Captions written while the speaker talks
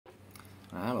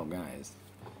Hello guys,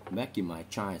 back in my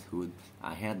childhood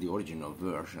I had the original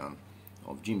version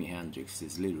of Jimi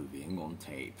Hendrix's Little Wing on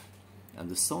tape, and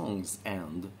the song's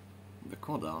end, the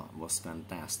coda, was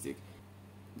fantastic.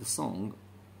 The song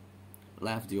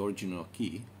left the original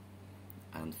key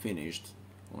and finished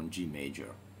on G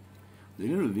major. The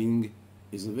Little Wing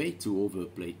is a way too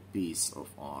overplayed piece of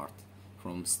art,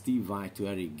 from Steve Vai to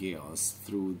Eric Gales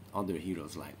through other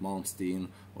heroes like Malmsteen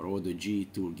or all the G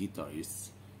Tour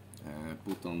guitarists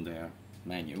put on their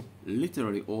menu.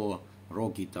 Literally all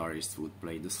rock guitarists would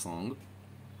play the song.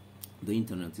 The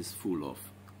internet is full of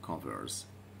covers.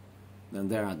 Then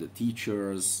there are the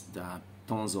teachers, there are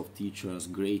tons of teachers,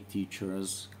 great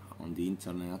teachers on the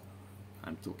internet.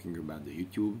 I'm talking about the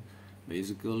YouTube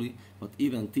basically, but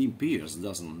even Tim Pierce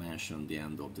doesn't mention the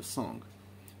end of the song.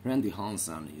 Randy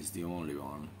Hansen is the only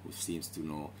one who seems to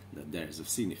know that there is a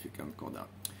significant coda.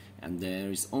 And there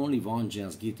is only one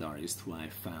jazz guitarist who I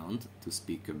found to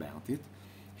speak about it.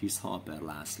 He's Halper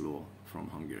Laszlo from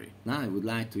Hungary. Now I would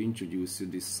like to introduce you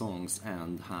these songs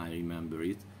and how I remember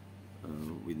it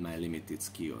with my limited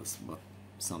skills, but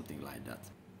something like that.